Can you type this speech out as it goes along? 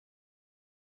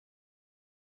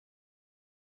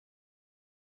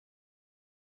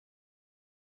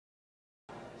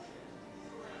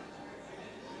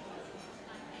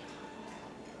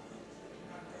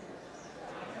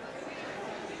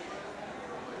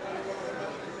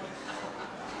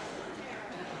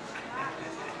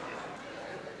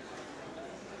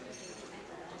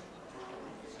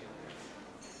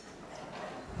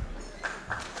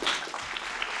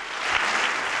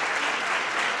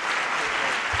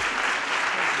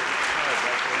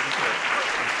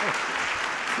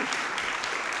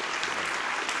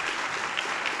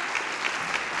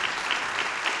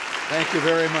Thank you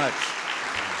very much.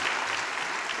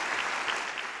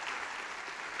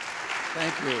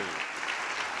 Thank you.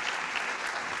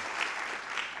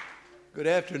 Good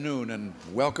afternoon and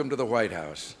welcome to the White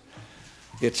House.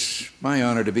 It's my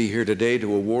honor to be here today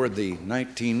to award the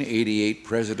 1988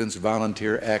 President's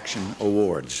Volunteer Action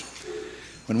Awards.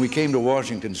 When we came to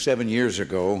Washington 7 years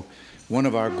ago, one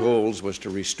of our goals was to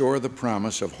restore the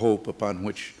promise of hope upon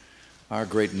which our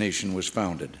great nation was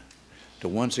founded, to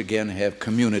once again have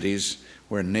communities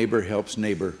where neighbor helps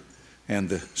neighbor and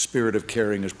the spirit of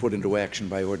caring is put into action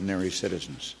by ordinary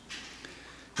citizens.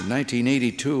 In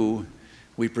 1982,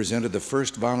 we presented the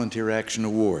first Volunteer Action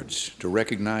Awards to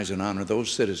recognize and honor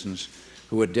those citizens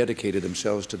who had dedicated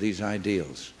themselves to these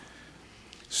ideals.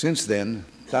 Since then,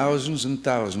 thousands and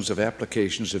thousands of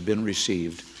applications have been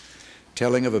received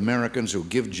telling of Americans who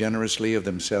give generously of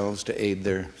themselves to aid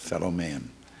their fellow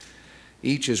man.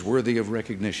 Each is worthy of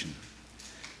recognition,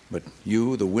 but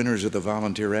you, the winners of the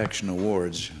Volunteer Action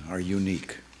Awards, are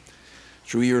unique.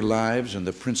 Through your lives and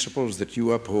the principles that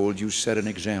you uphold, you set an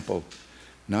example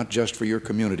not just for your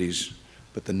communities,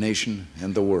 but the nation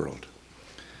and the world.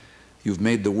 You've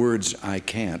made the words, "I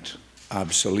can't,"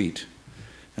 obsolete,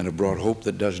 and have brought hope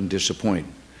that doesn't disappoint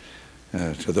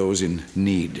to those in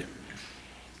need.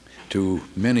 To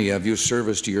many of you,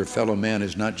 service to your fellow man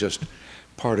is not just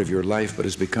part of your life, but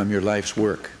has become your life's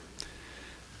work.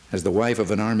 As the wife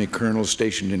of an Army colonel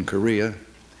stationed in Korea,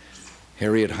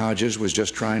 Harriet Hodges was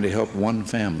just trying to help one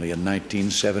family in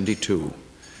 1972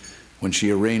 when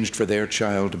she arranged for their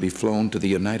child to be flown to the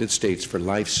United States for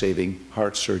life-saving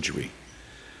heart surgery.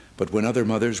 But when other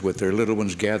mothers with their little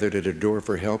ones gathered at her door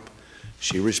for help,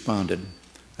 she responded,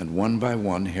 and one by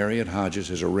one, Harriet Hodges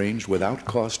has arranged without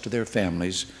cost to their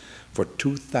families for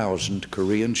 2,000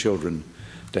 Korean children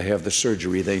to have the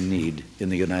surgery they need in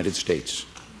the United States.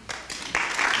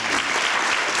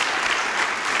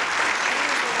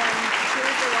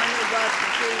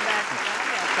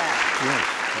 Yes,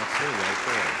 that's her right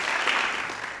there.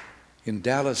 In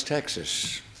Dallas,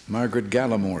 Texas, Margaret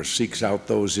Gallimore seeks out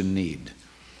those in need.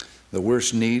 The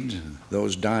worst need,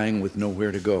 those dying with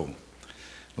nowhere to go.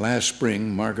 Last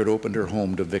spring, Margaret opened her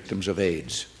home to victims of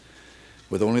AIDS.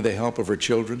 With only the help of her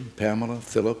children, Pamela,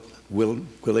 Philip,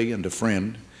 Willie, and a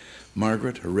friend,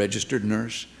 Margaret, a registered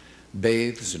nurse,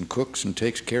 bathes and cooks and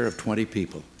takes care of 20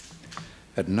 people.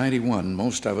 At 91,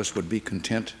 most of us would be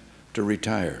content to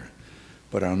retire.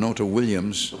 But Arnota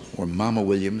Williams, or Mama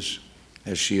Williams,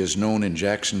 as she is known in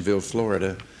Jacksonville,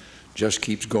 Florida, just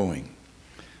keeps going.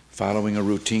 Following a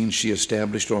routine she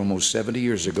established almost 70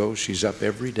 years ago, she's up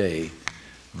every day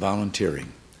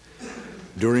volunteering.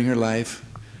 During her life,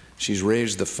 she's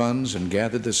raised the funds and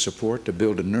gathered the support to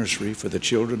build a nursery for the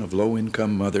children of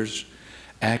low-income mothers,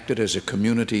 acted as a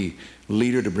community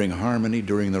leader to bring harmony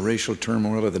during the racial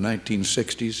turmoil of the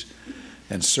 1960s,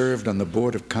 and served on the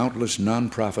board of countless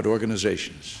nonprofit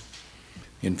organizations.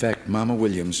 In fact, Mama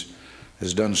Williams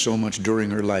has done so much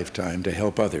during her lifetime to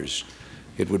help others,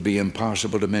 it would be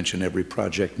impossible to mention every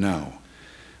project now.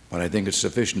 But I think it's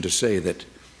sufficient to say that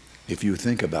if you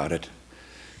think about it,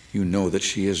 you know that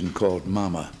she isn't called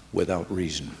Mama without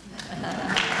reason.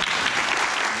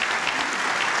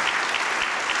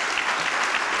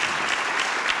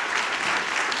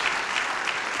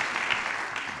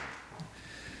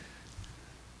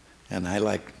 And I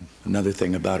like another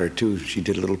thing about her too, she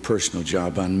did a little personal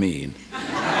job on me.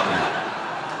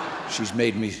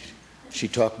 She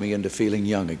talked me into feeling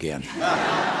young again.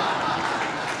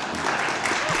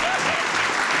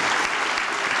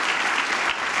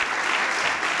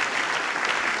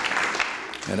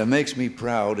 And it makes me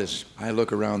proud as I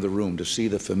look around the room to see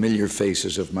the familiar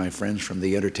faces of my friends from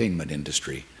the entertainment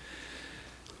industry,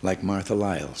 like Martha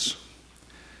Lyles,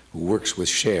 who works with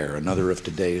Cher, another of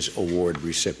today's award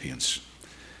recipients.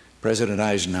 President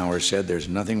Eisenhower said there's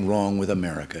nothing wrong with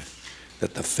America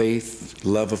that the faith,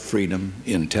 love of freedom,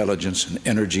 intelligence, and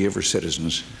energy of her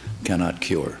citizens cannot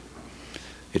cure.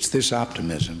 It's this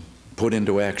optimism, put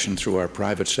into action through our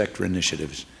private sector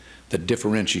initiatives, that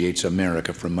differentiates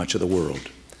America from much of the world.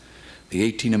 The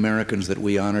 18 Americans that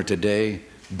we honor today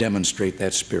demonstrate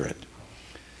that spirit.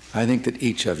 I think that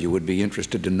each of you would be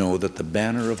interested to know that the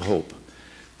banner of hope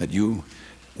that you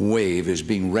wave is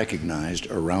being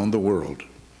recognized around the world.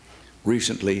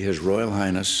 Recently, His Royal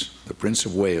Highness, the Prince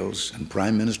of Wales, and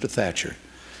Prime Minister Thatcher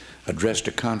addressed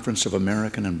a conference of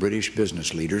American and British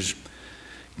business leaders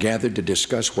gathered to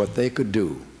discuss what they could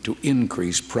do to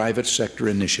increase private sector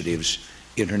initiatives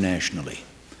internationally.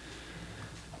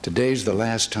 Today's the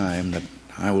last time that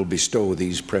I will bestow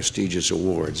these prestigious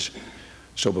awards.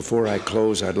 So before I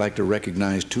close, I'd like to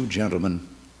recognize two gentlemen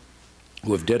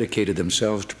who have dedicated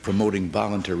themselves to promoting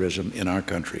volunteerism in our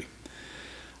country.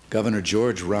 Governor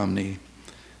George Romney,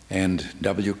 and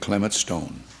W. Clement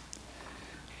Stone.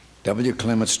 W.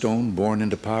 Clement Stone, born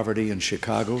into poverty in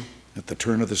Chicago at the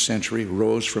turn of the century,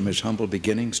 rose from his humble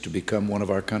beginnings to become one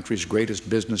of our country's greatest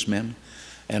businessmen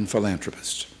and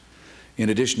philanthropists. In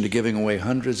addition to giving away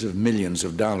hundreds of millions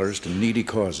of dollars to needy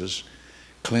causes,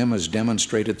 Clem has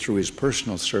demonstrated through his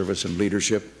personal service and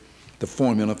leadership the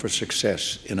formula for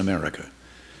success in America.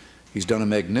 He's done a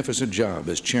magnificent job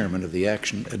as chairman of the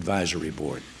Action Advisory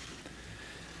Board.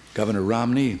 Governor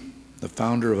Romney, the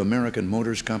founder of American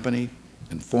Motors Company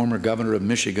and former governor of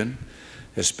Michigan,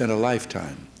 has spent a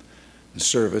lifetime in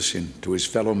service to his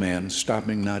fellow man,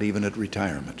 stopping not even at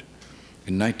retirement.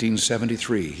 In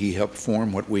 1973, he helped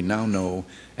form what we now know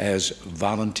as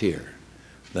Volunteer,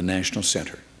 the National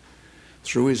Center.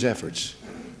 Through his efforts,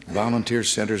 volunteer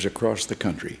centers across the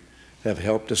country have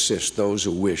helped assist those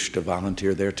who wish to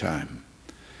volunteer their time.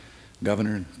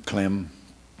 Governor Clem,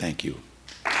 thank you.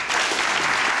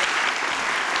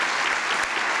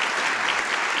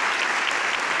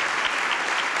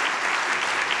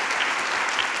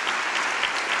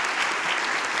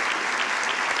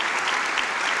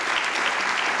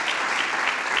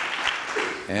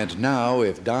 And now,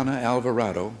 if Donna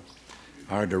Alvarado,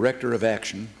 our Director of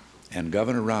Action, and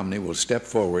Governor Romney will step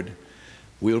forward,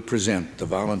 we'll present the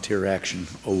Volunteer Action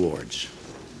Awards.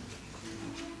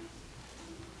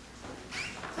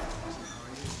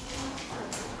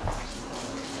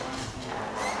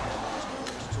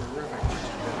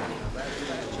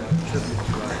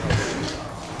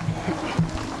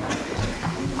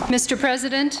 Mr.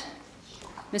 President,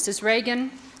 Mrs.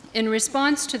 Reagan, in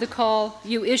response to the call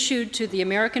you issued to the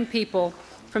American people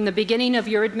from the beginning of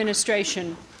your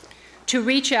administration to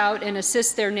reach out and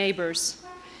assist their neighbors,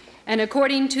 and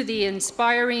according to the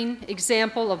inspiring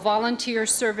example of volunteer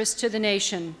service to the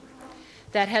nation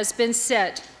that has been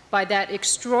set by that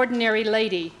extraordinary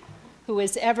lady who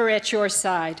is ever at your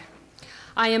side,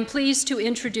 I am pleased to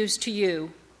introduce to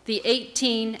you the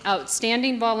 18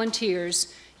 outstanding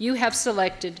volunteers you have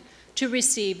selected to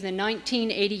receive the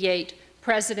 1988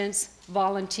 President's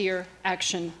Volunteer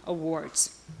Action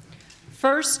Awards.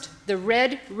 First, the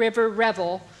Red River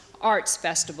Revel Arts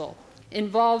Festival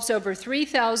involves over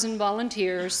 3,000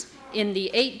 volunteers in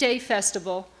the 8-day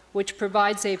festival, which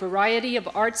provides a variety of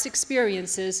arts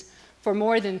experiences for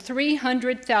more than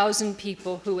 300,000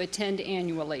 people who attend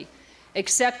annually.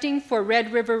 Accepting for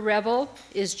Red River Revel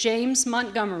is James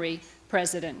Montgomery,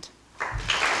 President.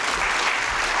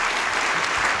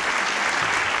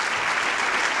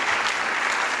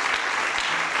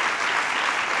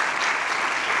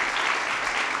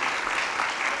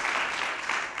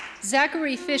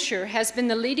 Zachary Fisher has been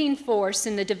the leading force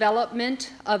in the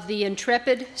development of the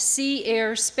Intrepid Sea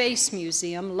Air Space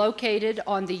Museum located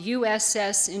on the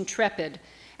USS Intrepid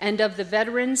and of the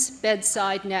Veterans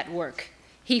Bedside Network.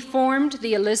 He formed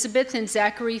the Elizabeth and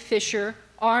Zachary Fisher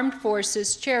Armed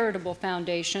Forces Charitable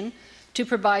Foundation to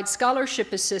provide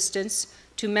scholarship assistance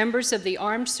to members of the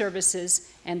armed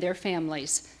services and their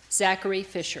families. Zachary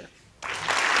Fisher.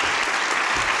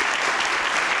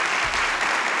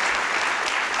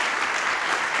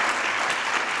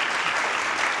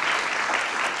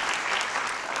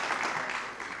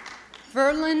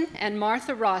 Verlin and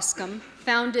Martha Roscom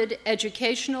founded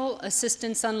Educational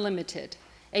Assistance Unlimited,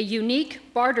 a unique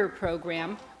barter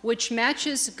program which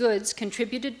matches goods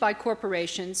contributed by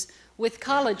corporations with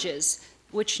colleges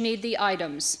which need the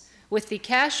items, with the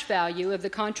cash value of the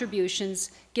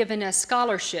contributions given as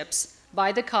scholarships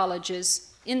by the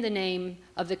colleges in the name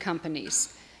of the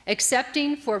companies.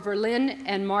 Accepting for Verlin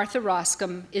and Martha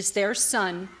Roscom is their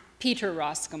son, Peter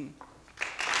Roscom.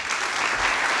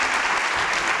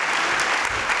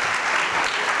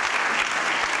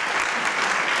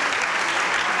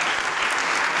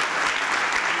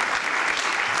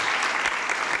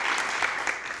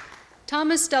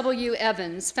 Thomas W.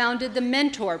 Evans founded the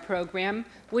Mentor Program,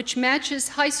 which matches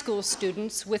high school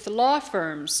students with law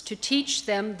firms to teach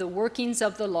them the workings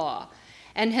of the law,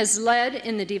 and has led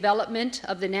in the development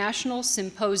of the National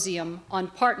Symposium on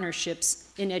Partnerships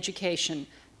in Education.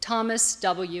 Thomas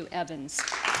W. Evans.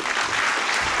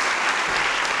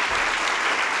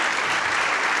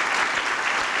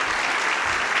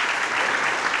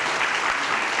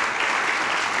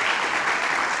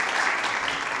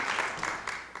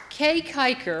 Kay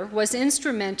Kiker was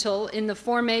instrumental in the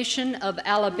formation of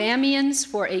Alabamians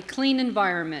for a Clean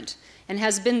Environment and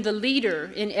has been the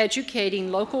leader in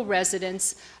educating local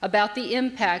residents about the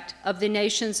impact of the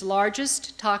nation's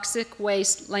largest toxic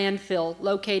waste landfill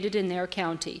located in their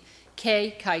county.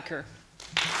 Kay Kiker.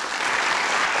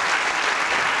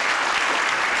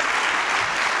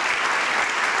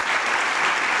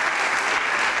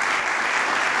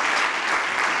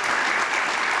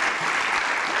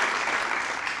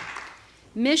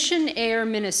 Mission Air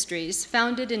Ministries,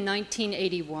 founded in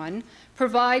 1981,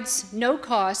 provides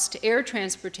no-cost air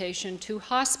transportation to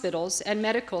hospitals and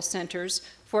medical centers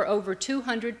for over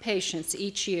 200 patients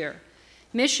each year.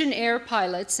 Mission Air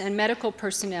pilots and medical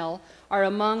personnel are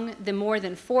among the more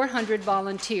than 400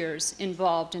 volunteers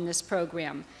involved in this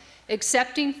program.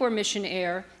 Accepting for Mission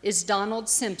Air is Donald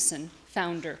Simpson,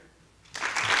 founder.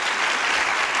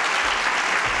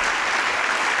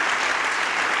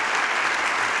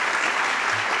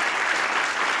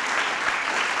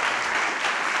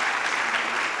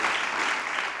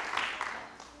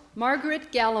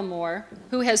 Margaret Gallimore,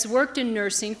 who has worked in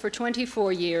nursing for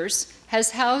 24 years, has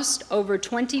housed over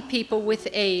 20 people with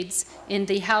AIDS in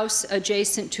the house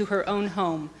adjacent to her own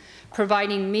home,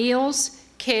 providing meals,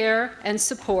 care, and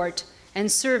support,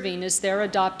 and serving as their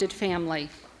adopted family.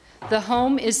 The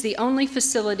home is the only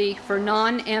facility for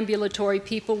non-ambulatory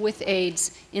people with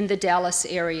AIDS in the Dallas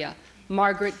area.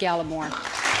 Margaret Gallimore.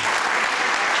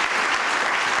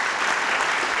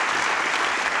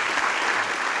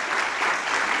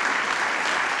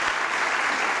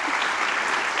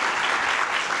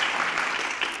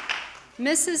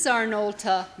 Mrs.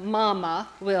 Arnolta Mama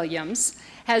Williams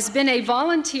has been a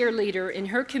volunteer leader in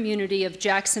her community of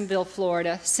Jacksonville,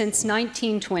 Florida since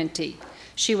 1920.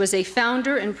 She was a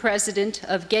founder and president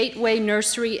of Gateway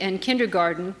Nursery and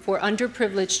Kindergarten for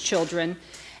Underprivileged Children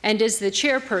and is the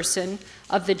chairperson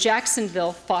of the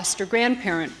Jacksonville Foster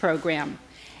Grandparent Program.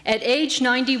 At age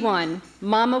 91,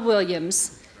 Mama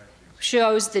Williams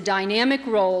shows the dynamic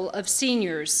role of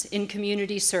seniors in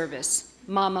community service.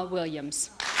 Mama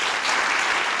Williams.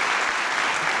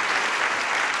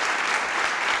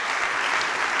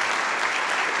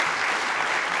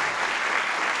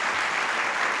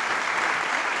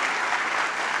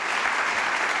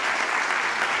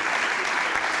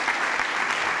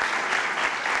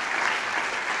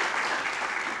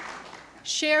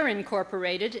 Share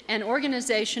Incorporated, an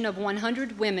organization of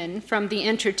 100 women from the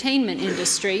entertainment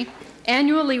industry,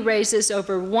 annually raises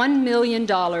over $1 million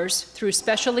through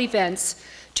special events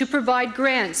to provide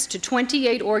grants to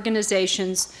 28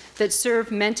 organizations that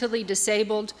serve mentally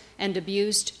disabled and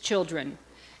abused children.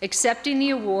 Accepting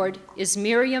the award is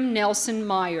Miriam Nelson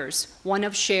Myers, one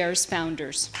of Share's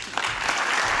founders.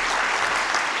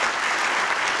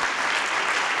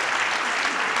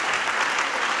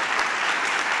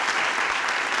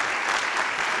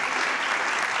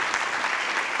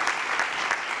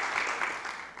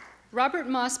 Robert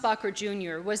Mosbacher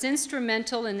Jr. was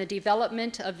instrumental in the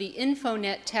development of the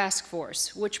InfoNet Task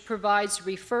Force, which provides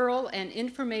referral and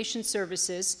information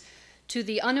services to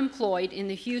the unemployed in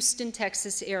the Houston,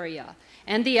 Texas area,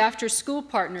 and the After School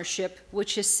Partnership,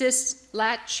 which assists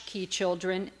latchkey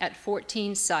children at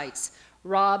 14 sites.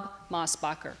 Rob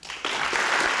Mosbacher.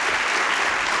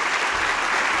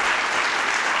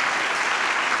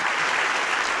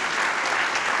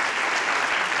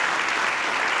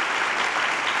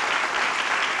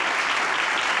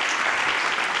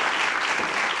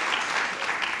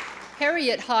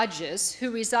 Harriet Hodges, who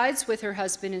resides with her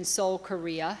husband in Seoul,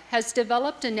 Korea, has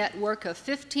developed a network of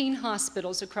 15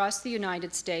 hospitals across the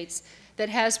United States that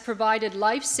has provided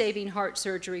life-saving heart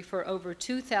surgery for over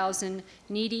 2,000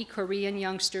 needy Korean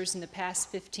youngsters in the past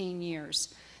 15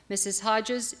 years. Mrs.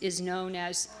 Hodges is known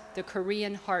as the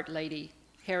Korean Heart Lady,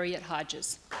 Harriet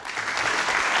Hodges.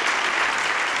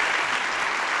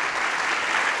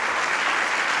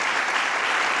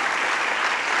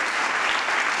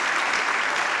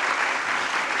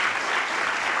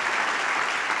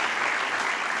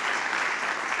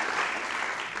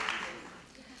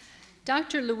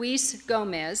 Dr. Luis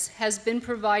Gomez has been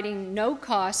providing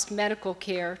no-cost medical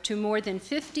care to more than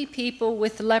 50 people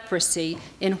with leprosy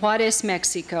in Juarez,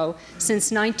 Mexico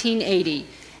since 1980,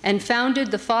 and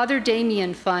founded the Father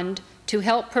Damien Fund to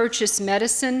help purchase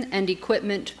medicine and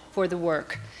equipment for the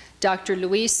work. Dr.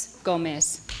 Luis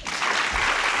Gomez.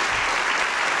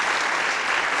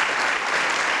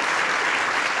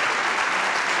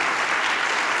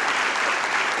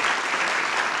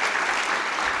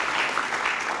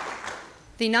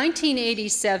 The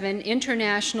 1987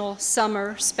 International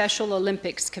Summer Special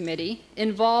Olympics Committee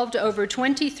involved over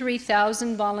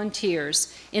 23,000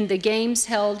 volunteers in the games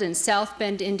held in South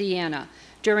Bend, Indiana,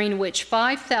 during which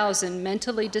 5,000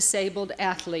 mentally disabled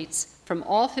athletes from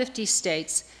all 50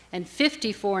 states and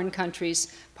 50 foreign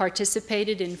countries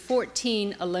participated in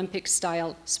 14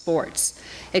 Olympic-style sports.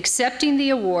 Accepting the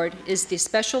award is the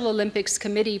Special Olympics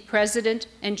Committee President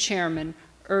and Chairman,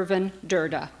 Irvin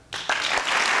Durda.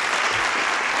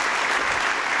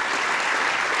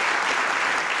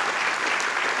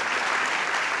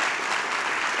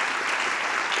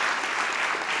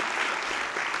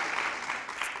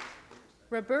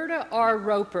 Roberta R.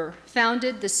 Roper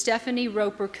founded the Stephanie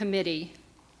Roper Committee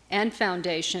and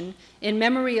Foundation in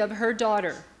memory of her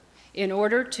daughter in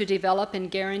order to develop and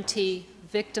guarantee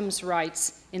victims'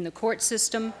 rights in the court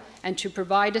system and to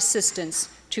provide assistance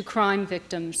to crime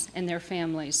victims and their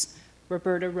families.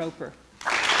 Roberta Roper.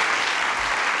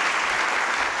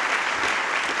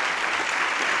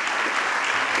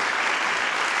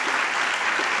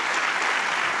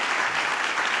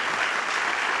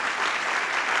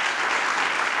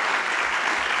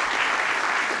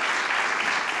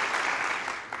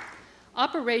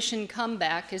 Operation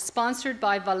Comeback is sponsored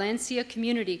by Valencia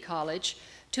Community College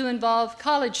to involve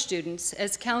college students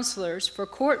as counselors for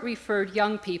court-referred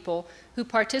young people who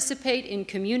participate in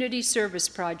community service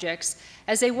projects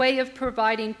as a way of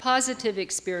providing positive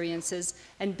experiences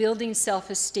and building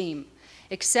self-esteem.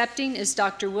 Accepting is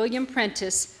Dr. William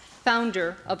Prentice,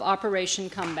 founder of Operation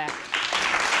Comeback.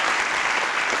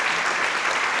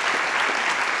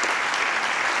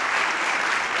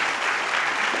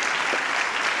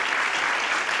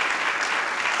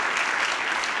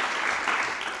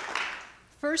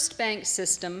 First Bank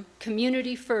System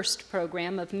Community First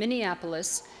program of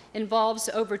Minneapolis involves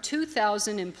over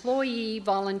 2,000 employee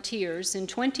volunteers in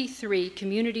 23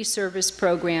 community service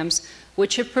programs,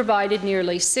 which have provided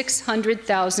nearly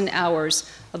 600,000 hours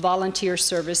of volunteer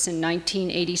service in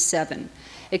 1987.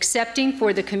 Accepting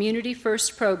for the Community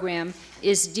First program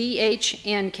is D.H.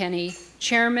 Ankenny,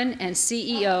 Chairman and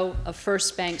CEO of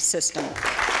First Bank System.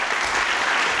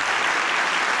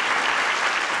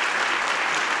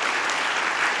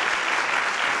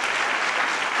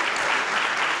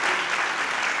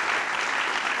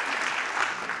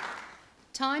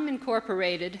 Time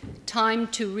Incorporated Time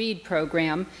to Read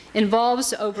program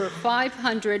involves over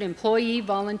 500 employee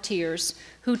volunteers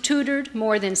who tutored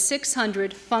more than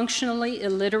 600 functionally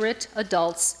illiterate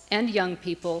adults and young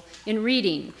people in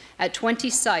reading at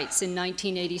 20 sites in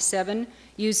 1987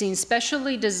 using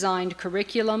specially designed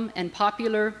curriculum and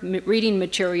popular reading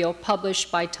material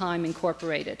published by Time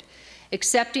Incorporated.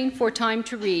 Accepting for Time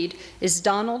to Read is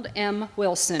Donald M.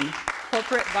 Wilson,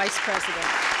 Corporate Vice President.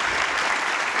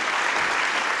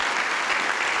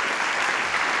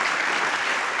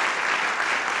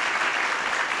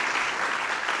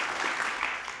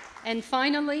 And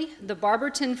finally, the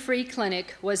Barberton Free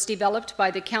Clinic was developed by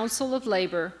the Council of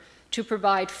Labor to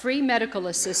provide free medical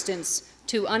assistance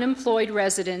to unemployed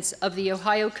residents of the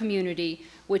Ohio community,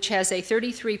 which has a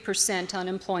 33%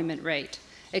 unemployment rate.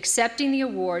 Accepting the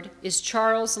award is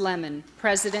Charles Lemon,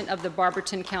 President of the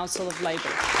Barberton Council of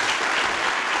Labor.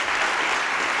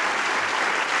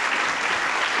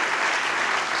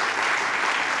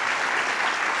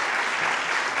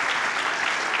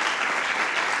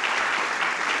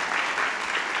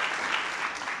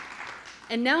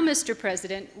 And now, Mr.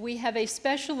 President, we have a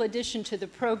special addition to the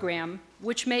program,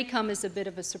 which may come as a bit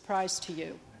of a surprise to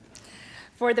you.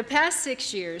 For the past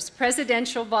 6 years,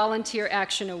 Presidential Volunteer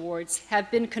Action Awards have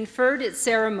been conferred at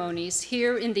ceremonies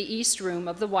here in the East Room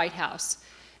of the White House.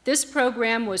 This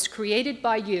program was created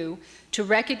by you to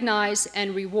recognize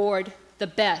and reward the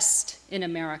best in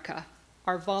America,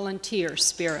 our volunteer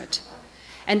spirit.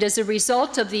 And as a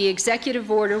result of the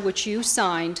executive order which you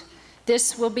signed,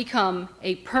 this will become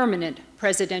a permanent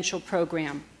presidential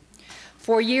program.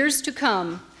 For years to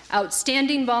come,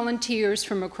 outstanding volunteers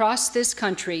from across this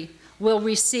country will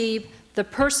receive the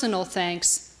personal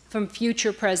thanks from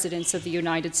future presidents of the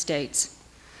United States.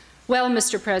 Well,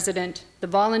 Mr. President, the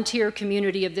volunteer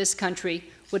community of this country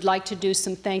would like to do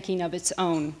some thanking of its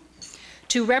own.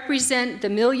 To represent the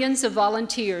millions of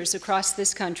volunteers across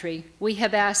this country, we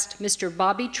have asked Mr.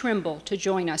 Bobby Trimble to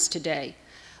join us today.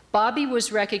 Bobby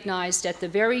was recognized at the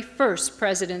very first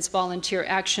President's Volunteer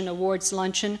Action Awards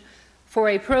luncheon for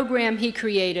a program he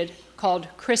created called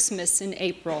Christmas in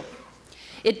April.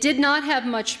 It did not have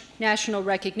much national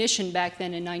recognition back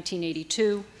then in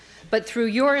 1982, but through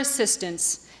your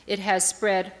assistance, it has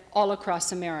spread all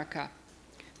across America.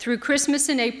 Through Christmas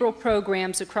in April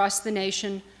programs across the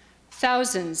nation,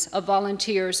 thousands of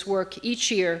volunteers work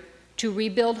each year to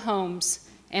rebuild homes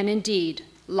and, indeed,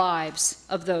 lives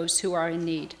of those who are in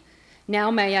need. Now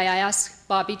may I ask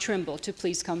Bobby Trimble to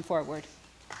please come forward.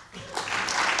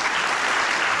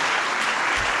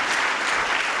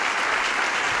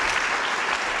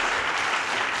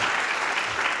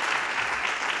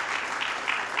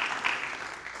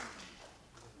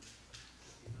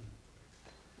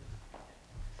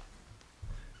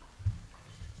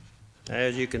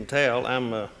 As you can tell,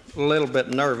 I'm a little bit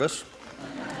nervous.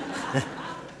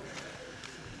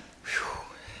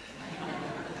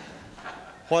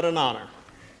 What an honor.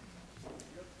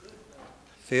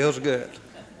 Feels good.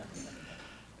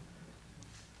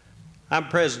 I'm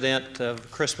president of the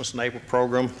Christmas in April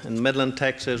program in Midland,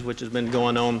 Texas, which has been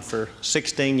going on for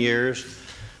 16 years.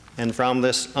 And from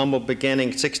this humble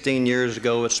beginning 16 years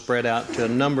ago, it's spread out to a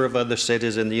number of other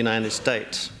cities in the United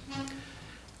States.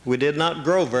 We did not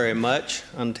grow very much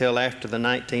until after the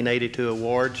 1982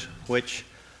 awards, which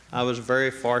I was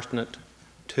very fortunate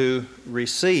to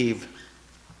receive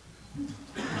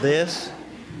this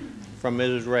from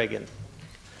Mrs. Reagan.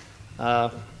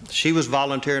 She was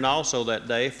volunteering also that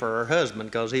day for her husband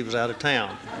because he was out of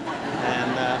town.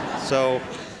 And so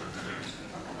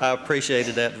I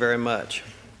appreciated that very much.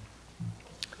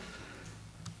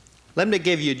 Let me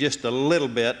give you just a little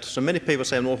bit. So many people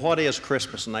say, well, what is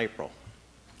Christmas in April?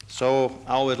 So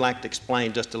I always like to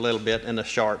explain just a little bit in a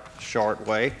short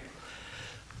way.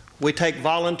 We take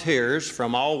volunteers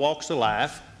from all walks of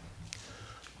life,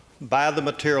 buy the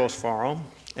materials for them,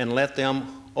 and let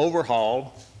them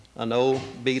overhaul an old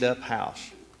beat-up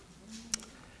house.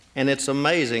 And it's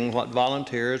amazing what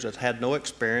volunteers that had no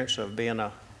experience of being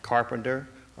a carpenter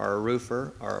or a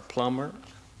roofer or a plumber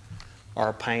or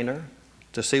a painter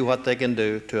to see what they can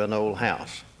do to an old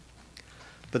house.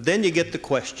 But then you get the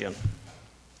question,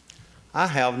 I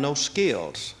have no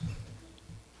skills.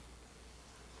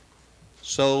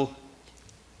 So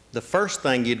the first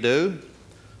thing you do,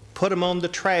 put them on the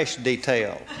trash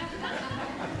detail.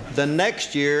 The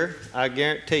next year, I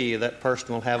guarantee you that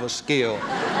person will have a skill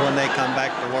when they come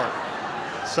back to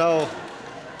work. So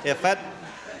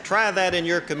try that in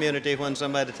your community when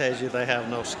somebody tells you they have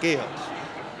no skills.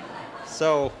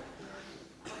 So,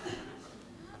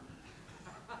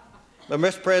 but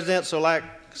Mr. President, like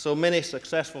so many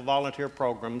successful volunteer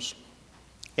programs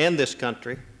in this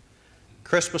country,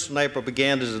 Christmas in April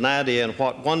began as an idea in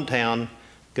what one town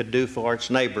could do for its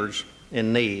neighbors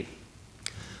in need.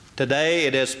 Today,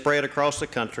 it has spread across the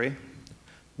country.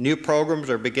 New programs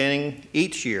are beginning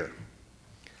each year.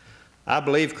 I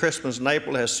believe Christmas in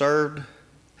April has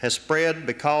spread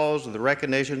because of the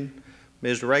recognition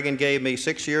Ms. Reagan gave me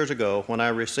 6 years ago when I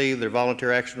received the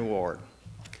Volunteer Action Award.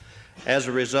 As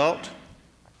a result,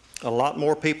 a lot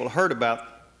more people heard about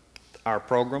our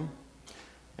program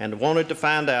and wanted to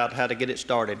find out how to get it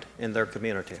started in their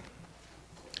community.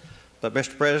 But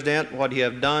Mr. President, what you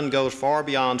have done goes far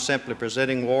beyond simply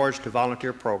presenting awards to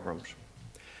volunteer programs.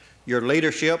 Your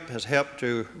leadership has helped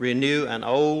to renew an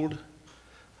old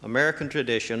American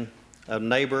tradition of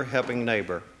neighbor helping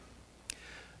neighbor.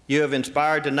 You have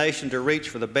inspired the nation to reach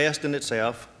for the best in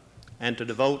itself and to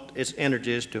devote its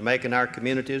energies to making our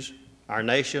communities, our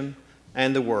nation,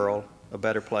 and the world a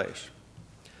better place.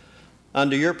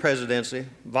 Under your presidency,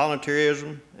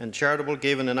 volunteerism and charitable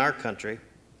giving in our country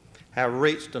have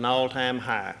reached an all-time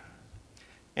high,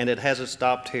 and it hasn't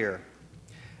stopped here.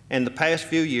 In the past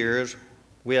few years,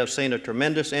 we have seen a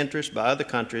tremendous interest by other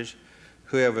countries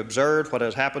who have observed what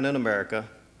has happened in America,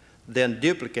 then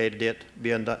duplicated it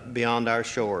beyond our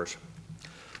shores.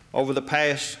 Over the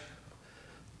past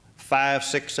 5,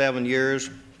 6, 7 years,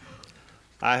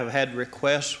 I have had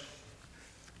requests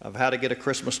of how to get a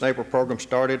Christmas in April program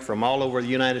started from all over the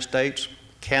United States,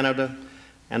 Canada,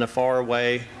 and as far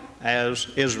away as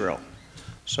Israel.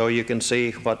 So you can see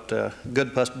what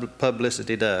good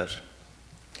publicity does.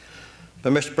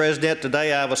 But Mr. President,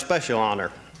 today I have a special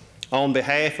honor. On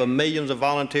behalf of millions of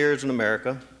volunteers in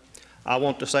America, I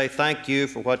want to say thank you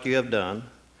for what you have done,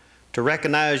 to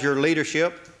recognize your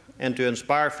leadership, and to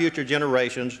inspire future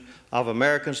generations of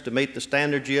Americans to meet the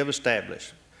standards you have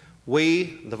established.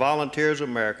 We, the Volunteers of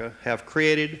America, have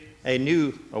created a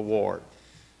new award.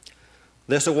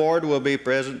 This award will be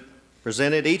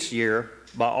presented each year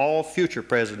by all future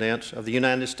presidents of the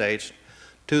United States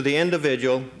to the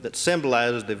individual that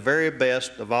symbolizes the very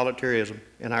best of volunteerism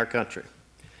in our country.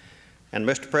 And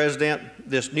Mr. President,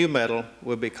 this new medal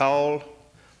will be called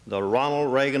the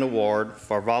Ronald Reagan Award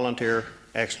for Volunteer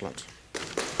Excellence.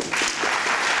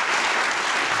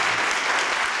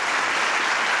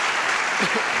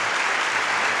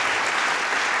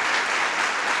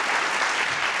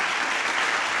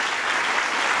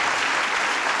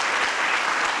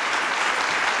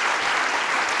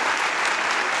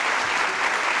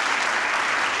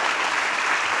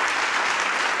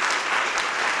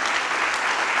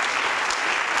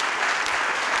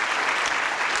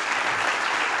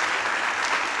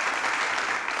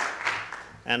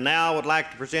 And now I would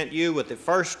like to present you with the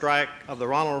first strike of the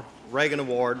Ronald Reagan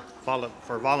Award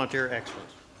for Volunteer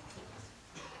Excellence.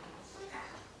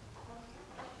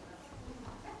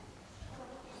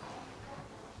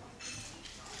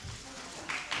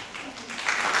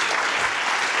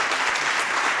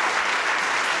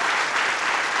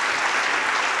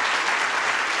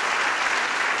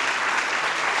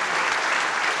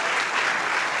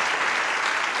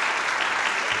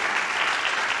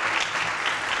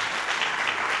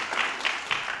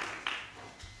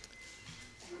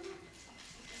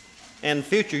 In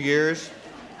future years,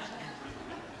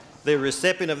 the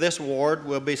recipient of this award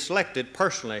will be selected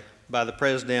personally by the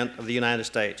President of the United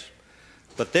States.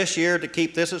 But this year, to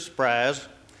keep this a surprise,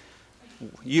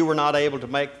 you were not able to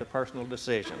make the personal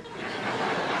decision.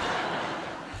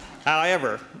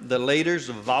 However, the leaders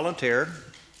of Volunteer,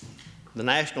 the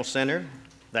National Center,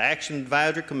 the Action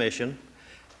Advisory Commission,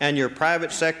 and your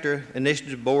private sector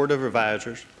initiative board of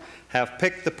advisors have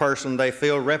picked the person they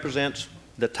feel represents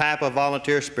the type of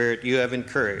volunteer spirit you have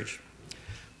encouraged.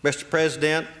 Mr.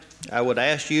 President, I would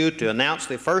ask you to announce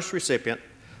the first recipient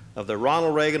of the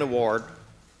Ronald Reagan Award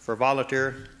for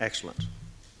Volunteer Excellence.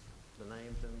 The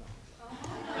names and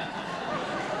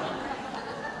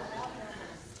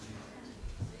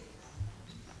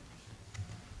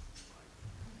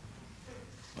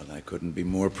Well, I couldn't be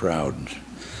more proud.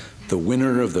 The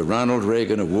winner of the Ronald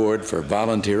Reagan Award for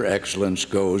Volunteer Excellence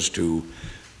goes to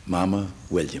Mama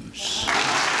Williams.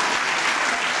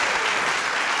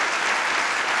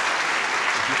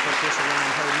 this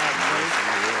around her neck,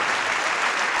 please.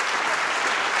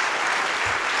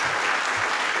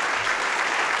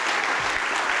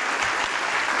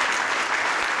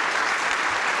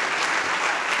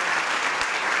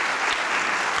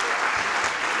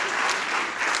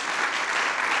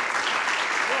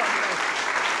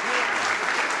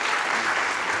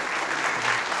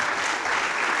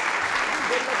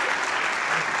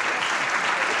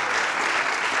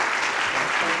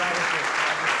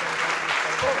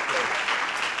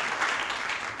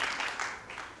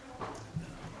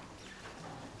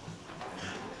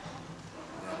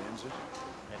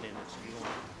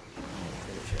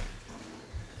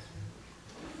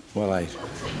 Well,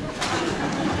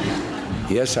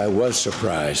 yes, I was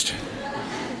surprised.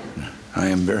 I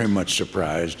am very much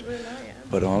surprised,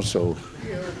 but also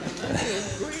Your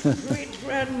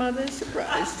great-grandmother is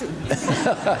surprised too.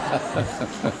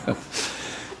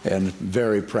 and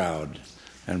very proud,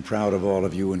 and proud of all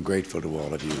of you and grateful to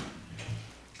all of you.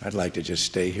 I'd like to just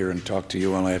stay here and talk to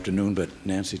you all afternoon, but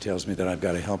Nancy tells me that I've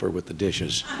got to help her with the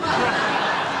dishes.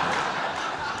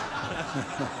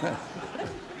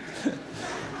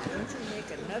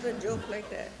 Another joke like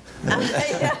that.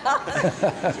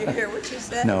 Did you hear what she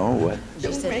said? No, what?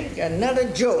 Don't make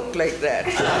another joke like that.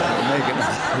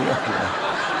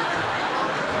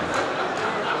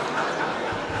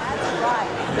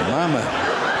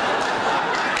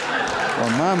 Well,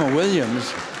 Mama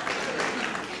Williams,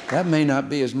 that may not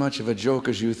be as much of a joke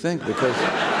as you think, because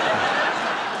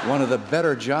one of the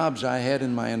better jobs I had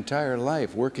in my entire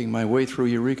life, working my way through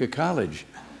Eureka College,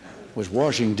 was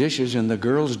washing dishes in the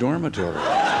girls' dormitory.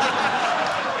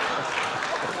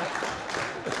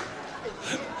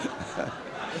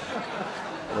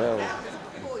 Well,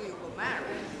 Before you were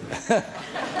married.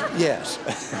 yes.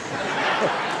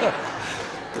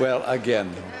 Well,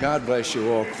 again, God bless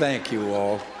you all. Thank you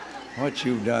all. What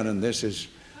you've done, and this is,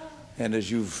 and as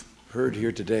you've heard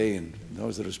here today, and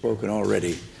those that have spoken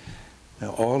already,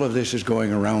 all of this is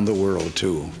going around the world,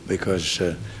 too, because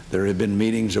there have been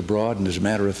meetings abroad, and as a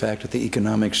matter of fact, at the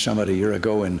Economic Summit a year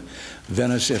ago in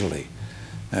Venice, Italy,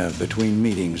 between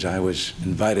meetings, I was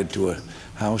invited to a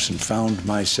house and found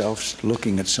myself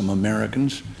looking at some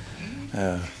Americans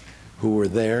who were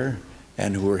there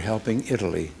and who were helping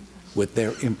Italy with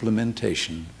their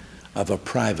implementation of a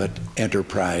private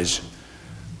enterprise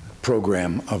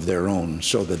program of their own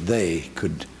so that they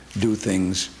could do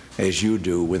things as you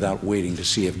do without waiting to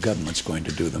see if government's going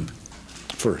to do them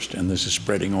first. And this is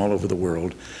spreading all over the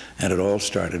world, and it all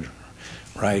started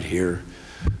right here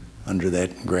under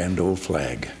that grand old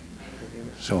flag.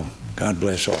 So God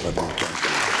bless all of you.